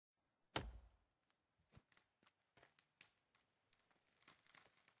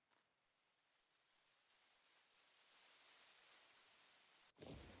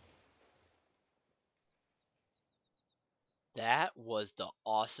That was the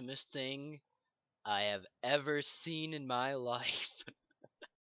awesomest thing I have ever seen in my life.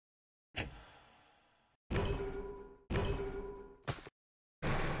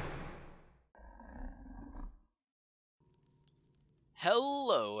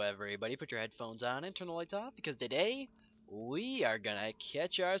 Hello everybody, put your headphones on and turn the lights off because today we are gonna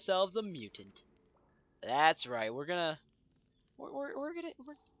catch ourselves a mutant. That's right, we're gonna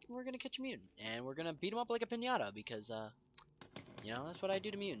catch a mutant and we're gonna beat him up like a piñata because that's what I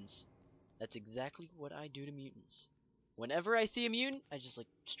do to mutants. That's exactly what I do to mutants. Whenever I see a mutant, I just like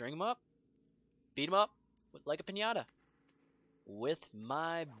string him up, beat him up like a piñata with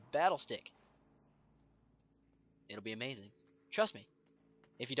my battle stick. It'll be amazing. Trust me.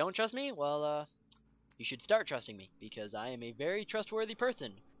 If you don't trust me, well, you should start trusting me, because I am a very trustworthy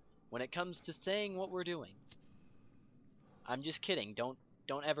person when it comes to saying what we're doing. I'm just kidding. Don't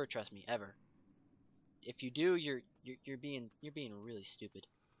ever trust me, ever. If you do, you're being really stupid.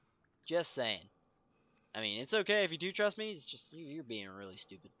 Just saying. I mean, it's okay if you do trust me. It's just you're being really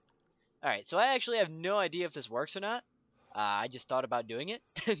stupid. All right, so I actually have no idea if this works or not. I just thought about doing it,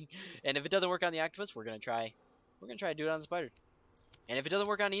 and if it doesn't work on the octopus, we're gonna try to do it on the spider. And if it doesn't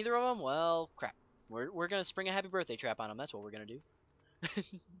work on either of them, well, crap. We're gonna spring a happy birthday trap on them. That's what we're gonna do.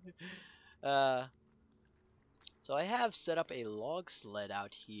 So I have set up a log sled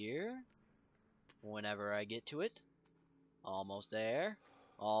out here. Whenever I get to it, almost there,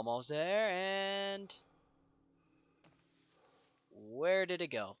 and where did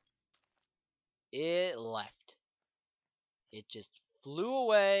it go? It left. It just flew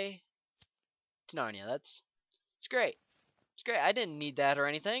away to Narnia. It's great. It's great. I didn't need that or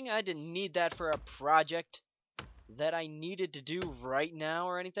anything. I didn't need that for a project that I needed to do right now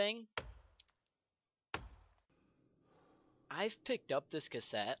or anything. I've picked up this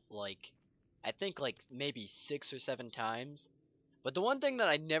cassette I think maybe 6 or 7 times. But the one thing that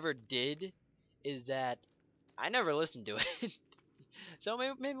I never did is that I never listened to it. So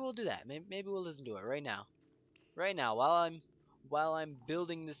maybe we'll do that. Maybe we'll listen to it right now. Right now, while I'm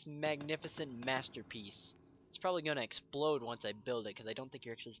building this magnificent masterpiece. It's probably gonna explode once I build it, because I don't think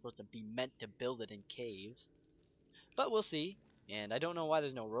you're actually supposed to be meant to build it in caves. But we'll see. And I don't know why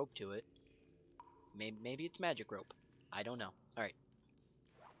there's no rope to it. Maybe it's magic rope. I don't know. Alright.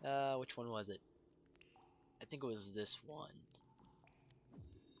 Which one was it? I think it was this one.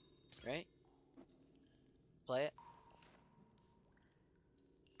 Right? Play it.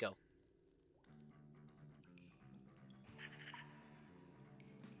 Go.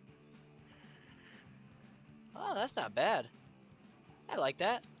 Oh, that's not bad. I like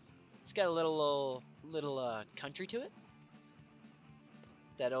that. It's got a little country to it.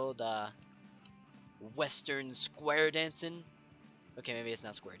 That old Western square dancing. Okay, maybe it's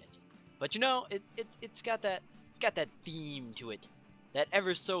not square dancing, but it's got that theme to it. That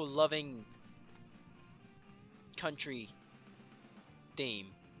ever so loving country theme.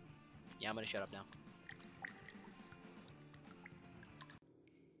 Yeah, I'm gonna shut up now.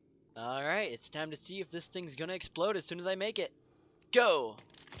 Alright, it's time to see if this thing's gonna explode as soon as I make it. Go!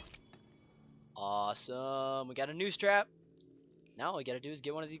 Awesome. We got a new strap. Now all we gotta do is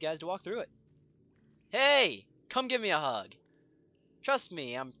get one of these guys to walk through it. Hey! Come give me a hug. Trust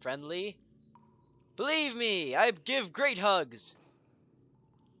me, I'm friendly. Believe me, I give great hugs.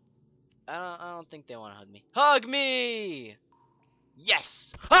 I don't think they want to hug me. Hug me!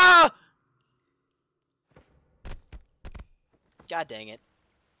 Yes! Ah! God dang it.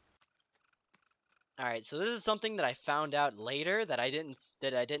 Alright, so this is something that I found out later that I didn't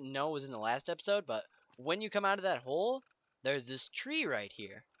know was in the last episode, but when you come out of that hole, there's this tree right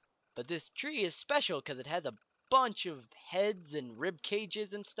here. But this tree is special because it has a bunch of heads and rib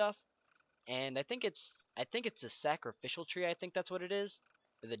cages and stuff. And I think it's a sacrificial tree. I think that's what it is.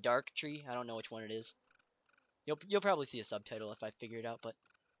 Or the dark tree. I don't know which one it is. You'll probably see a subtitle if I figure it out. But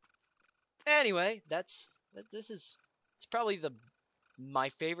anyway, it's probably my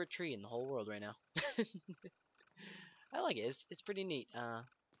favorite tree in the whole world right now. I like it. It's pretty neat.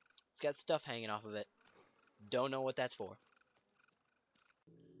 It's got stuff hanging off of it. Don't know what that's for.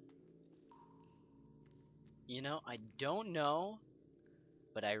 I don't know,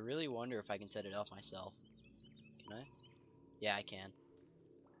 but I really wonder if I can set it off myself. Can I? Yeah, I can.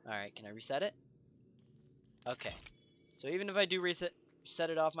 Alright, can I reset it? Okay. So even if I do set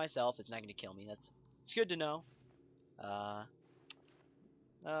it off myself, it's not going to kill me. It's good to know.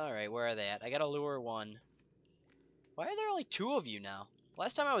 Alright, where are they at? I got a lure 1. Why are there only 2 of you now?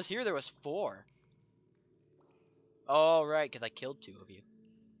 Last time I was here, there was 4. Oh, right, because I killed 2 of you.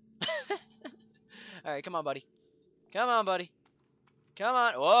 Alright, come on, buddy. Come on, buddy. Come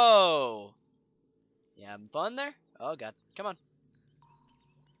on. Whoa! Yeah, I'm fun there? Oh, God. Come on.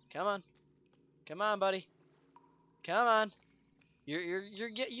 Come on. Come on, buddy. Come on. You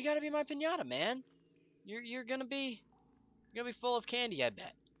gotta be my pinata, man. You're gonna be full of candy, I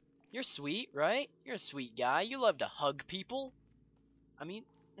bet. You're sweet, right? You're a sweet guy. You love to hug people. I mean,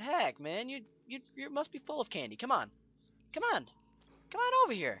 heck, man, you must be full of candy. Come on. Come on. Come on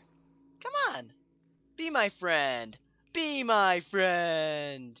over here. Come on. Be my friend. Be my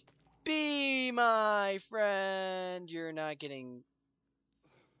friend. Be my friend. You're not getting.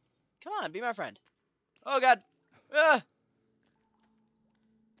 Come on, be my friend. Oh God. Ah.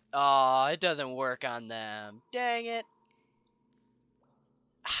 Oh, it doesn't work on them. Dang it.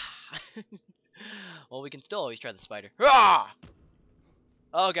 Well, we can still always try the spider. Ah!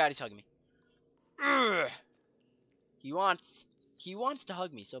 Oh God, he's hugging me. Ugh. He wants he wants to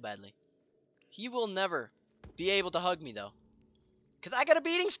hug me so badly. He will never be able to hug me though. Cause I got a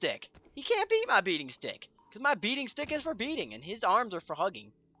beating stick. He can't beat my beating stick. Cause my beating stick is for beating and his arms are for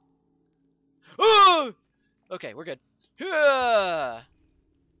hugging. Oh! Okay, we're good. Can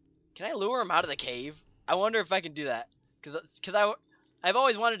I lure him out of the cave? I wonder if I can do that. I've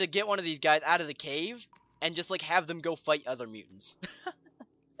always wanted to get one of these guys out of the cave and just like have them go fight other mutants.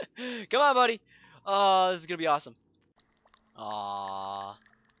 Come on, buddy. Oh, this is gonna be awesome. Aww.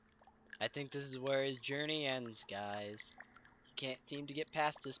 I think this is where his journey ends, guys. He can't seem to get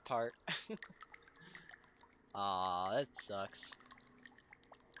past this part. Aw, that sucks.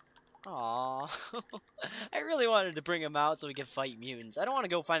 Aw. I really wanted to bring him out so we could fight mutants. I don't want to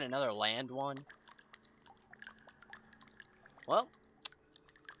go find another land one. Well,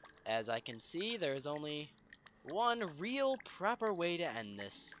 as I can see, there's only one real proper way to end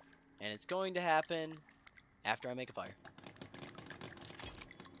this. And it's going to happen after I make a fire.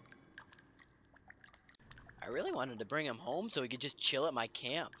 I really wanted to bring him home so he could just chill at my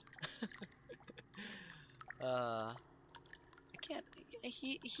camp. I can't.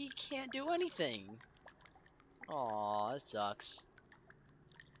 He can't do anything. Aw, that sucks.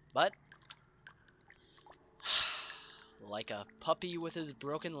 But like a puppy with his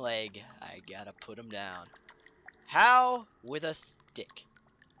broken leg, I gotta put him down. How? With a stick.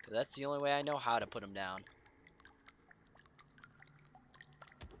 'Cause that's the only way I know how to put him down.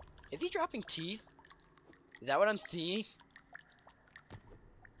 Is he dropping teeth? Is that what I'm seeing?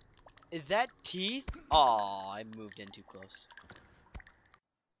 Is that teeth? Aw, I moved in too close.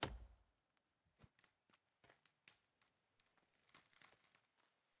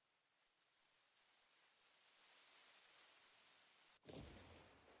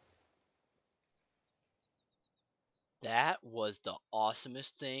 That was the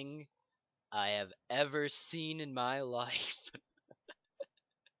awesomest thing I have ever seen in my life.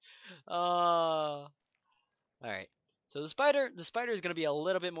 Alright. So the spider is gonna be a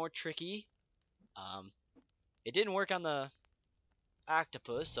little bit more tricky. Um, it didn't work on the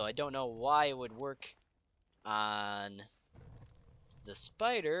octopus, so I don't know why it would work on the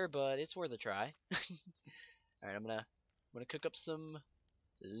spider, but it's worth a try. Alright, I'm gonna cook up some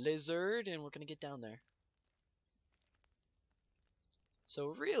lizard and we're gonna get down there. So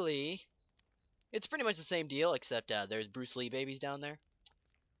really, it's pretty much the same deal, except there's Bruce Lee babies down there.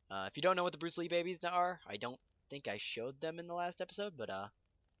 If you don't know what the Bruce Lee babies are, I don't think I showed them in the last episode, but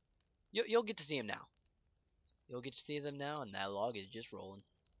you'll get to see them now. You'll get to see them now, and that log is just rolling.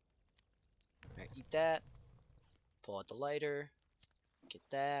 Alright, eat that. Pull out the lighter. Get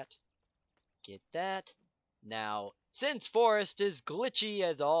that. Get that. Now, since Forest is glitchy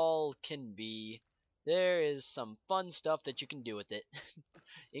as all can be, there is some fun stuff that you can do with it,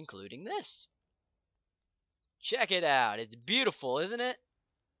 including this. Check it out. It's beautiful, isn't it?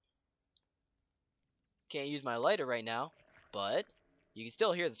 Can't use my lighter right now, but you can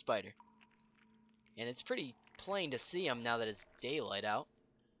still hear the spider. And it's pretty plain to see him now that it's daylight out.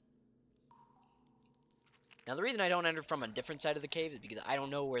 Now the reason I don't enter from a different side of the cave is because I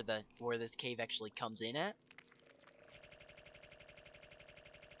don't know where this cave actually comes in at.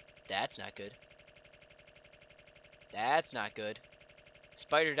 That's not good. That's not good.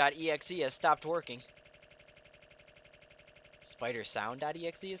 Spider.exe has stopped working.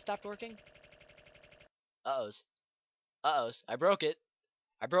 Spidersound.exe has stopped working? Uh-ohs. Uh-ohs. I broke it.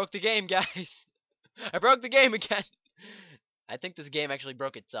 I broke the game, guys. I broke the game again. I think this game actually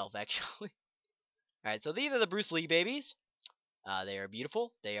broke itself, actually. Alright, so these are the Bruce Lee babies. They are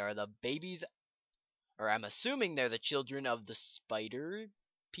beautiful. They are the babies, or I'm assuming they're the children of the spider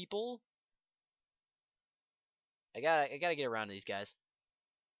people. I gotta get around to these guys.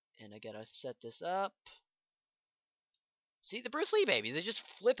 And I gotta set this up. See, the Bruce Lee babies, they just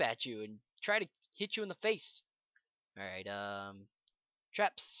flip at you and try to hit you in the face. Alright,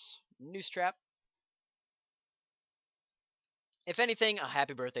 traps. Noose trap. If anything, a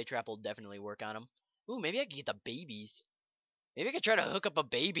happy birthday trap will definitely work on them. Ooh, maybe I could get the babies. Maybe I could try to hook up a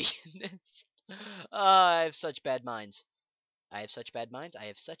baby in this. I have such bad minds. I have such bad minds. I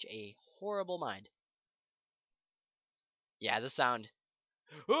have such a horrible mind. Yeah, the sound.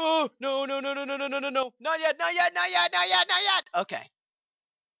 Oh, no, no, no, no, no, no, no, no, no. Not yet, not yet, not yet, not yet, not yet. Okay.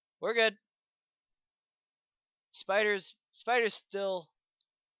 We're good. Spiders still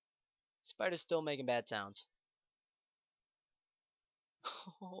making bad sounds.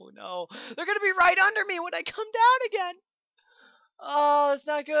 Oh no. They're gonna be right under me when I come down again. Oh, that's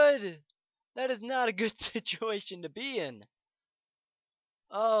not good. That is not a good situation to be in.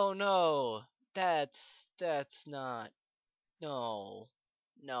 Oh no. That's not. No.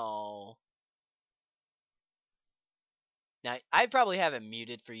 No. Now, I probably have it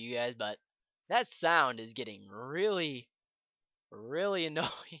muted for you guys, but that sound is getting really, really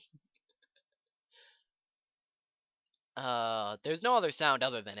annoying. There's no other sound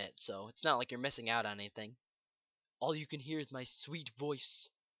other than it, so it's not like you're missing out on anything. All you can hear is my sweet voice,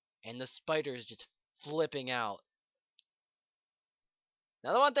 and the spiders just flipping out.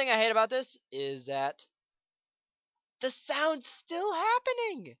 Now, the one thing I hate about this is that the sound's still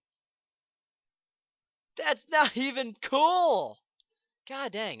happening. That's not even cool.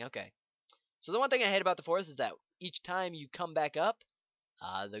 God dang, okay. So the one thing I hate about the forest is that each time you come back up,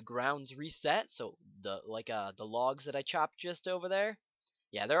 the ground's reset. So the logs that I chopped just over there,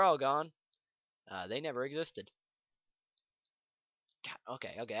 yeah, they're all gone. They never existed. God,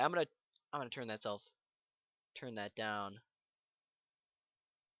 okay. I'm gonna turn that down.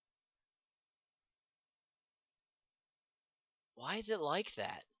 Why is it like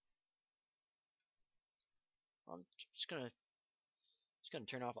that? I'm just gonna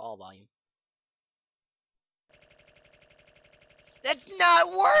turn off all volume. That's not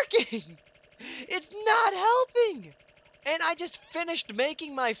working! It's not helping! And I just finished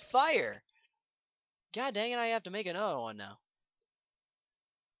making my fire. God dang it, I have to make another one now.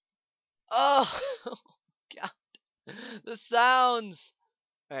 Oh, God. The sounds!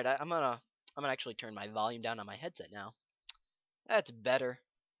 Alright, I'm gonna actually turn my volume down on my headset now. That's better.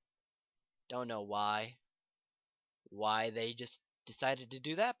 Don't know why they just decided to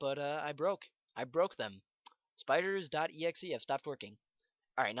do that, but I broke them. Spiders.exe have stopped working.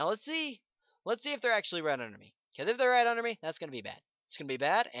 Alright, now let's see if they're actually right under me. Because if they're right under me, that's gonna be bad. It's gonna be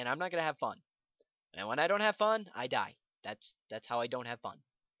bad, and I'm not gonna have fun. And when I don't have fun, I die. That's how I don't have fun.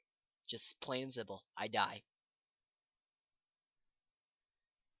 Just plain and simple. I die.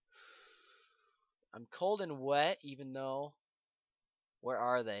 I'm cold and wet, even though... Where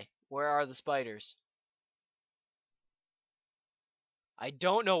are they? Where are the spiders? I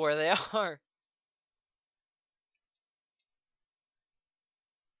don't know where they are.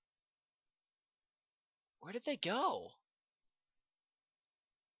 Where did they go?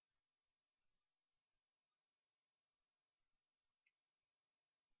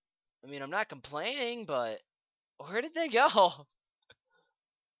 I mean, I'm not complaining, but where did they go?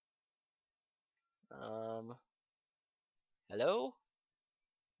 Hello?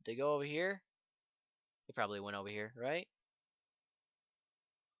 Did they go over here? They probably went over here, right?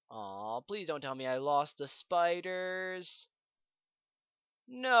 Aw, please don't tell me I lost the spiders.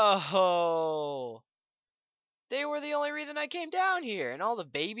 No! They were the only reason I came down here, and all the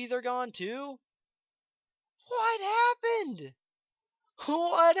babies are gone too? What happened?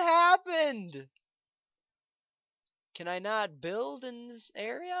 What happened? Can I not build in this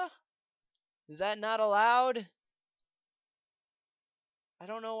area? Is that not allowed? I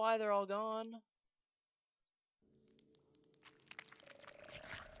don't know why they're all gone.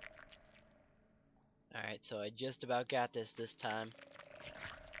 Alright, so I just about got this time.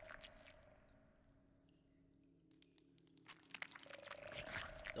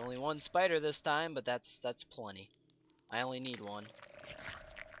 There's only one spider this time, but that's plenty. I only need one.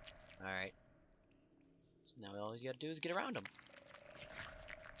 Alright. So now all you gotta do is get around them.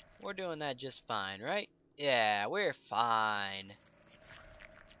 We're doing that just fine, right? Yeah, we're fine.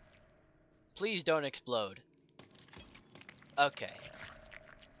 Please don't explode. Okay.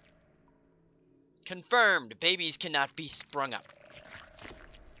 Confirmed. Babies cannot be sprung up.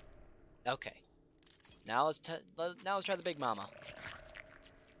 Okay. Now let's try the big mama.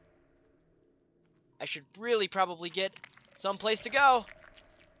 I should really probably get someplace to go.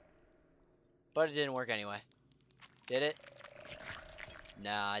 But it didn't work anyway. Did it?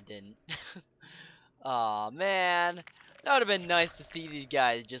 Nah, it didn't. Aw, man. That would have been nice to see these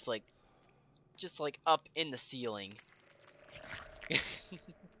guys just like up in the ceiling.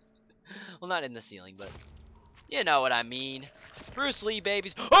 Well, not in the ceiling, but you know what I mean. Bruce Lee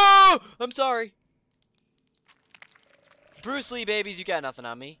babies. Oh! I'm sorry. Bruce Lee babies, you got nothing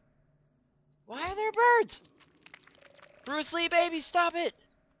on me. Why are there birds? Bruce Lee babies, stop it!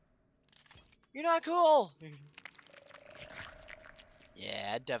 You're not cool!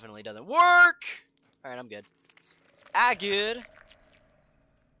 Yeah, it definitely doesn't work! Alright, I'm good. Good.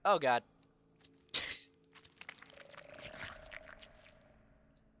 Oh god.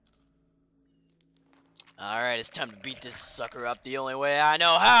 Alright, it's time to beat this sucker up the only way I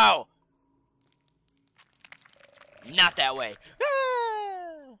know how! Not that way.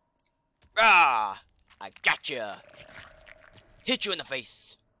 Ah! I gotcha! Hit you in the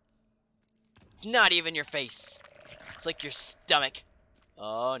face. It's not even your face. It's like your stomach.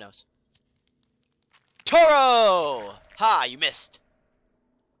 Oh, no. Toro! Ha, you missed.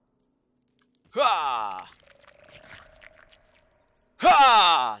 Ha!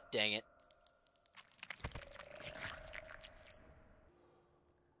 Ha! Dang it.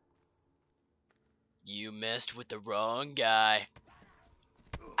 You messed with the wrong guy.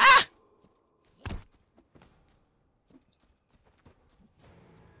 Ah!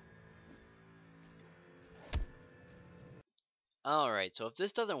 Alright, so if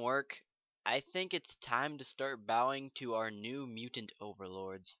this doesn't work, I think it's time to start bowing to our new mutant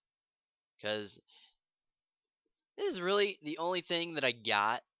overlords. Because this is really the only thing that I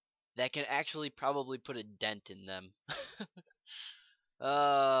got that can actually probably put a dent in them.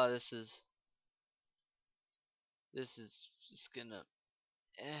 This is just gonna.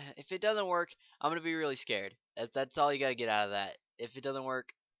 If it doesn't work, I'm gonna be really scared. That's all you gotta get out of that. If it doesn't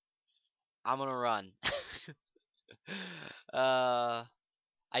work, I'm gonna run. uh,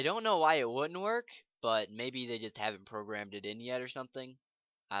 I don't know why it wouldn't work, but maybe they just haven't programmed it in yet or something.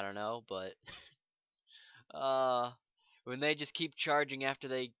 I don't know, but uh, when they just keep charging after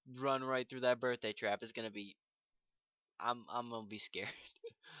they run right through that birthday trap, it's gonna be. I'm gonna be scared.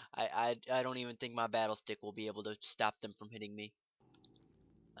 I don't even think my battle stick will be able to stop them from hitting me.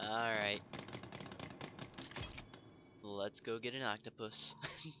 Alright. Let's go get an octopus.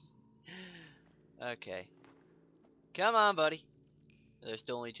 Okay. Come on, buddy. There's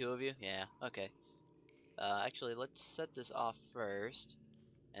still only two of you? Yeah, okay. Actually, let's set this off first.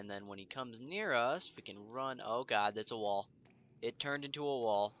 And then when he comes near us, we can run. Oh god, that's a wall. It turned into a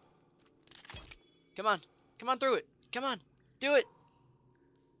wall. Come on. Come on through it. Come on. Do it.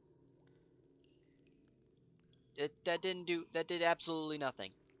 That did absolutely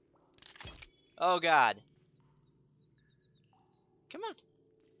nothing. Oh god. Come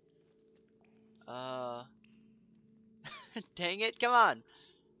on. Dang it. Come on.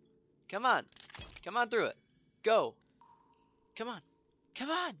 Come on. Come on through it. Go. Come on.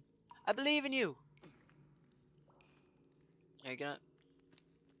 Come on. I believe in you. Are you gonna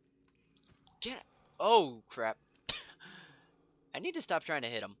get? Oh crap. I need to stop trying to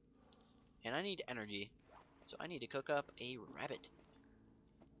hit him. And I need energy. So I need to cook up a rabbit.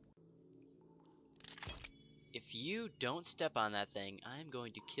 If you don't step on that thing, I'm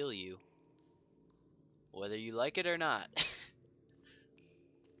going to kill you. Whether you like it or not.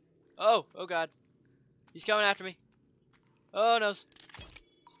 Oh god. He's coming after me. Oh no.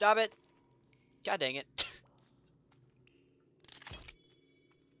 Stop it. God dang it.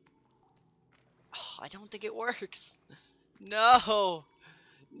 Oh, I don't think it works. No.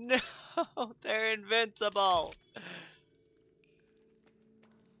 No. They're invincible.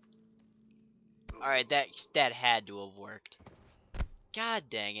 Alright, that had to have worked. God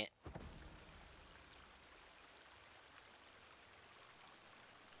dang it.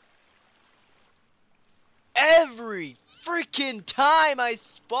 Every freaking time I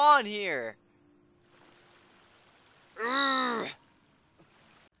spawn here. Urgh.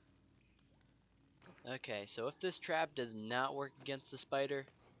 Okay, so if this trap does not work against the spider,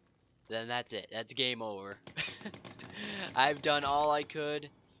 then that's it. That's game over. I've done all I could,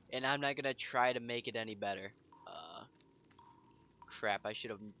 and I'm not gonna try to make it any better. Crap, I should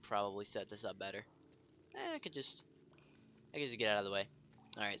have probably set this up better. I could just get out of the way.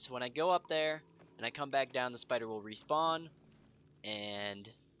 Alright, so when I go up there, and I come back down, the spider will respawn, and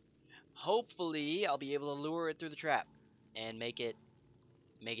hopefully I'll be able to lure it through the trap, and make it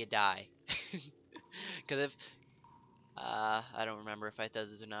die. Because if I don't remember if I said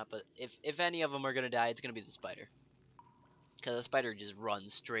this or not, but if any of them are gonna die, it's gonna be the spider. Because the spider just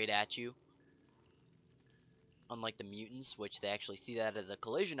runs straight at you. Unlike the mutants, which they actually see that as a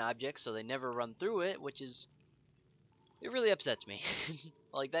collision object, so they never run through it, which is... It really upsets me.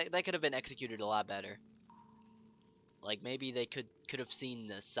 Like, that could have been executed a lot better. Like, maybe they could have seen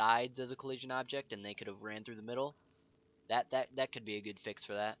the sides of the collision object, and they could have ran through the middle. That could be a good fix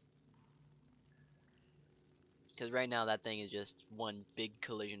for that. Because right now that thing is just one big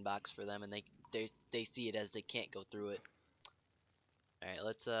collision box for them, and they see it as they can't go through it.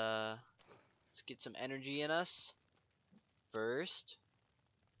 let's get some energy in us first,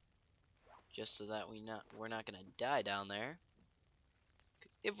 just so that we're not gonna die down there.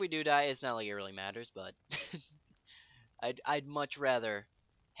 If we do die, it's not like it really matters, but I'd much rather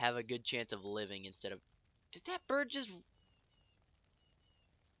have a good chance of living instead of. Did that bird just?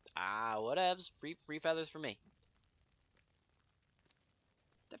 Whatevs. Free feathers for me.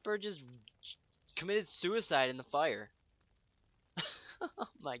 That bird just committed suicide in the fire. Oh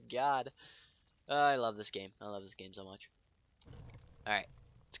my god. I love this game. I love this game so much. Alright.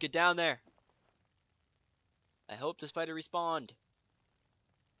 Let's get down there. I hope the spider respawned.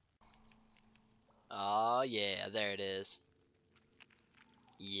 Oh yeah, there it is.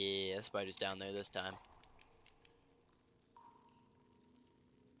 Yeah, the spider's down there this time.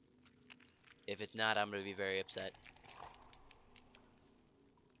 If it's not, I'm gonna be very upset.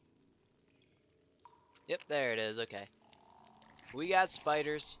 Yep, there it is. Okay. We got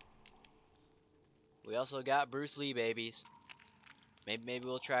spiders. We also got Bruce Lee babies. Maybe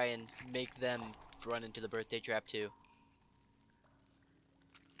we'll try and make them run into the birthday trap too.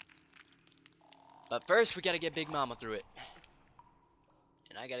 But first, we gotta get Big Mama through it.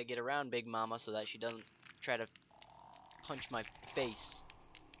 And I gotta get around Big Mama so that she doesn't try to punch my face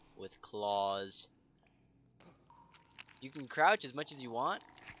with claws. You can crouch as much as you want,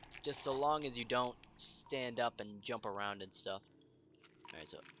 just so long as you don't stand up and jump around and stuff. Alright,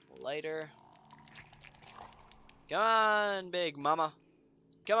 so lighter. Come on, Big Mama.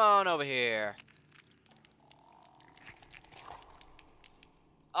 Come on over here.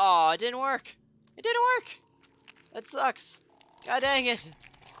 Oh, it didn't work. It didn't work. That sucks. God dang it.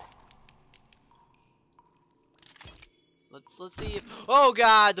 Let's see if. Oh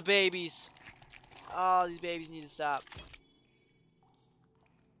God, the babies. Oh, these babies need to stop.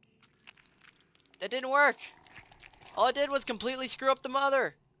 That didn't work. All it did was completely screw up the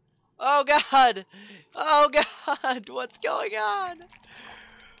mother. Oh God. Oh God. What's going on?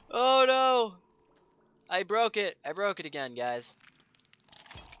 Oh no. I broke it. I broke it again, guys.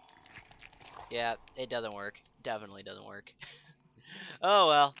 Yeah, it doesn't work. Definitely doesn't work. Oh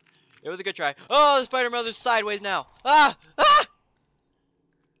well. It was a good try. Oh, the spider mother's sideways now. Ah! Ah!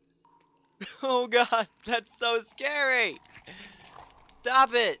 Oh God, that's so scary.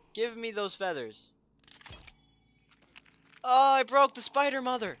 Stop it. Give me those feathers. Oh, I broke the spider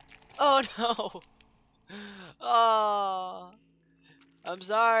mother. Oh no. Oh. I'm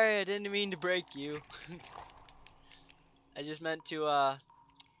sorry. I didn't mean to break you. I just meant to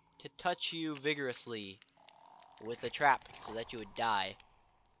touch you vigorously with a trap so that you would die.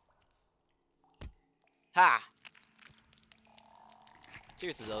 Ha!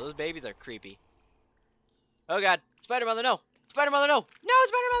 Seriously though, those babies are creepy. Oh God, spider mother, no! Spider mother, no! No,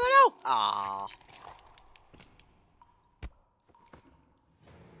 spider mother, no! Ah.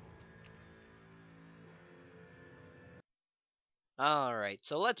 Alright,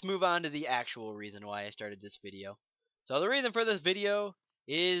 so let's move on to the actual reason why I started this video. So the reason for this video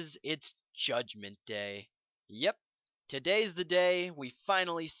is it's Judgment Day. Yep, today's the day we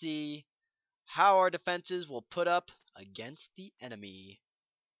finally see how our defenses will put up against the enemy.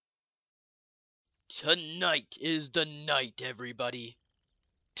 Tonight is the night, everybody.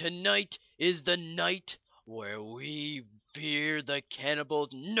 Tonight is the night where we fear the cannibals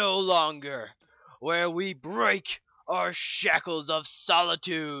no longer, where we break our shackles of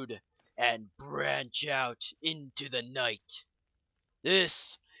solitude and branch out into the night.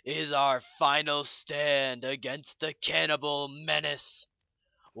 This is our final stand against the cannibal menace,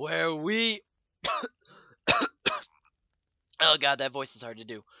 where we... Oh God, that voice is hard to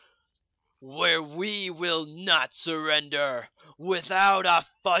do. Where we will not surrender without a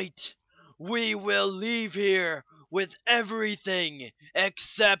fight. We will leave here with everything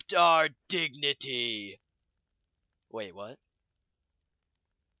except our dignity. Wait, what?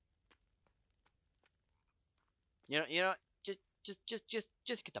 You know, just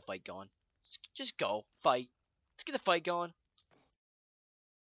get the fight going. Just go fight. Let's get the fight going.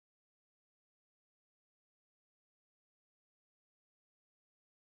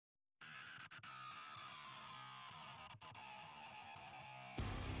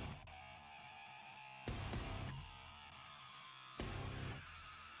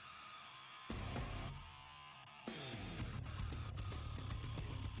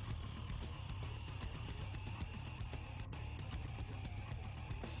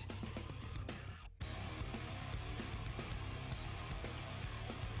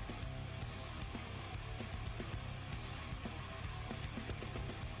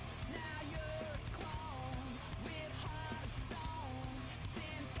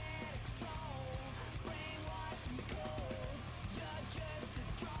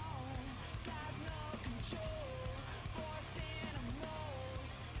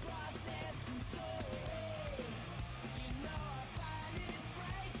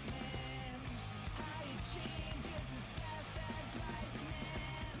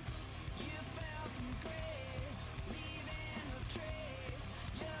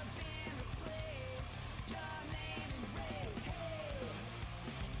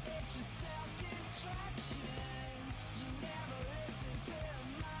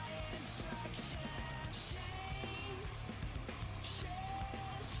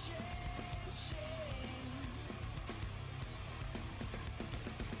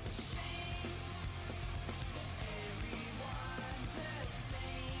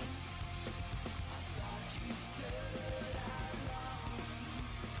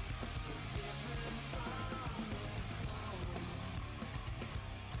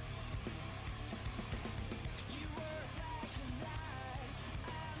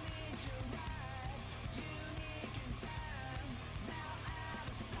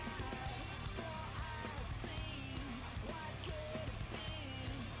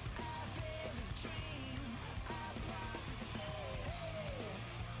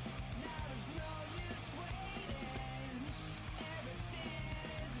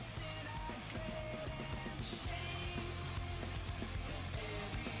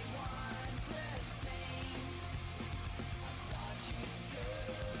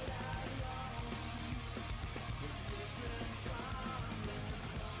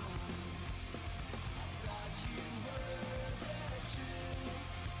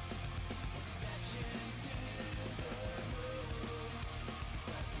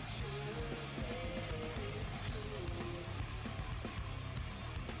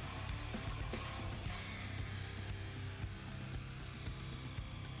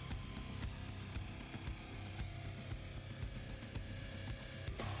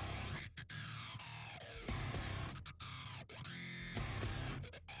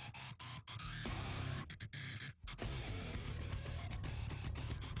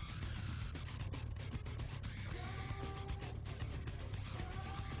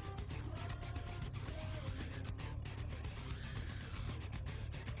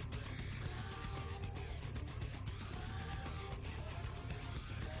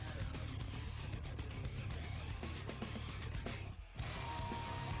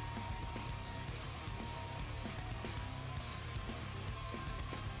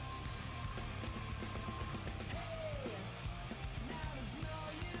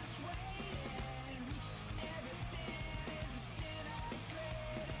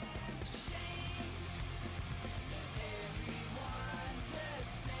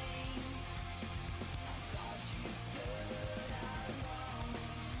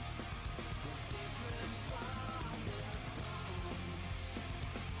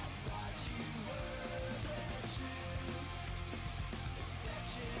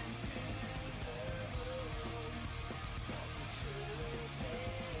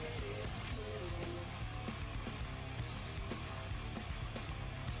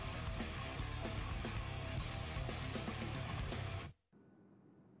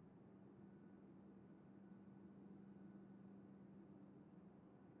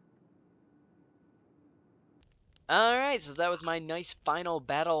 Alright, so that was my nice final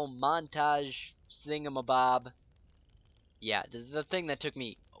battle montage thingamabob. Yeah, this is a thing that took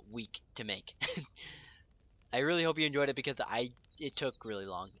me a week to make. I really hope you enjoyed it because it took really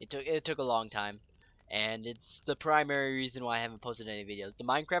long. It took a long time. And it's the primary reason why I haven't posted any videos. The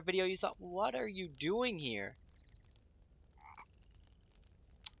Minecraft video you saw, what are you doing here?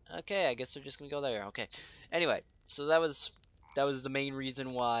 Okay, I guess they're just gonna go there. Okay. Anyway, so that was the main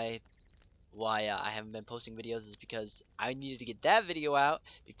reason why I haven't been posting videos, is because I needed to get that video out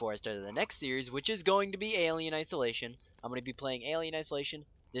before I started the next series, which is going to be Alien Isolation. I'm going to be playing Alien Isolation.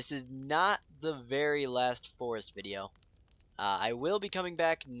 This is not the very last forest video. I will be coming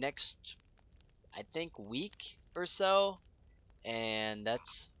back next, I think, week or so, and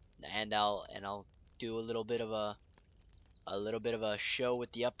I'll do a little bit of a show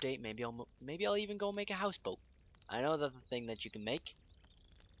with the update. Maybe I'll even go make a houseboat. I know that's a thing that you can make,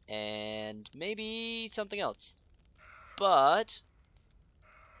 and maybe something else. But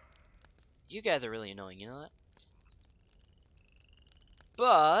you guys are really annoying, you know that?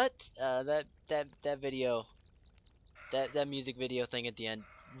 But that video, that music video thing at the end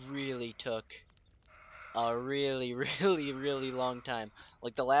really took a really really long time.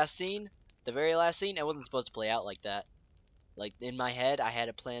 Like the last scene, the very last scene, it wasn't supposed to play out like that. Like in my head, I had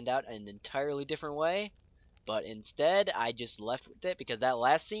it planned out an entirely different way, but instead I just left with it because that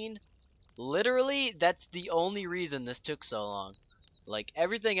last scene, literally, that's the only reason this took so long. Like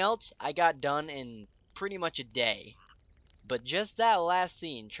everything else, I got done in pretty much a day. But just that last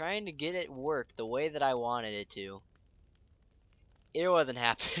scene, trying to get it work the way that I wanted it to, it wasn't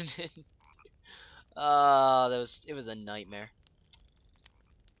happening. It was a nightmare.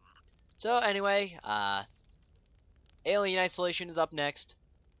 So anyway, Alien Isolation is up next.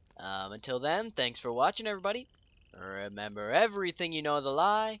 Until then, thanks for watching, everybody. Remember everything you know is a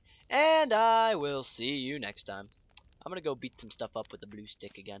lie, and I will see you next time. I'm gonna go beat some stuff up with the blue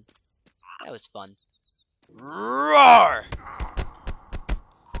stick again. That was fun. Roar!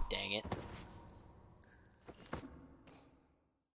 Dang it.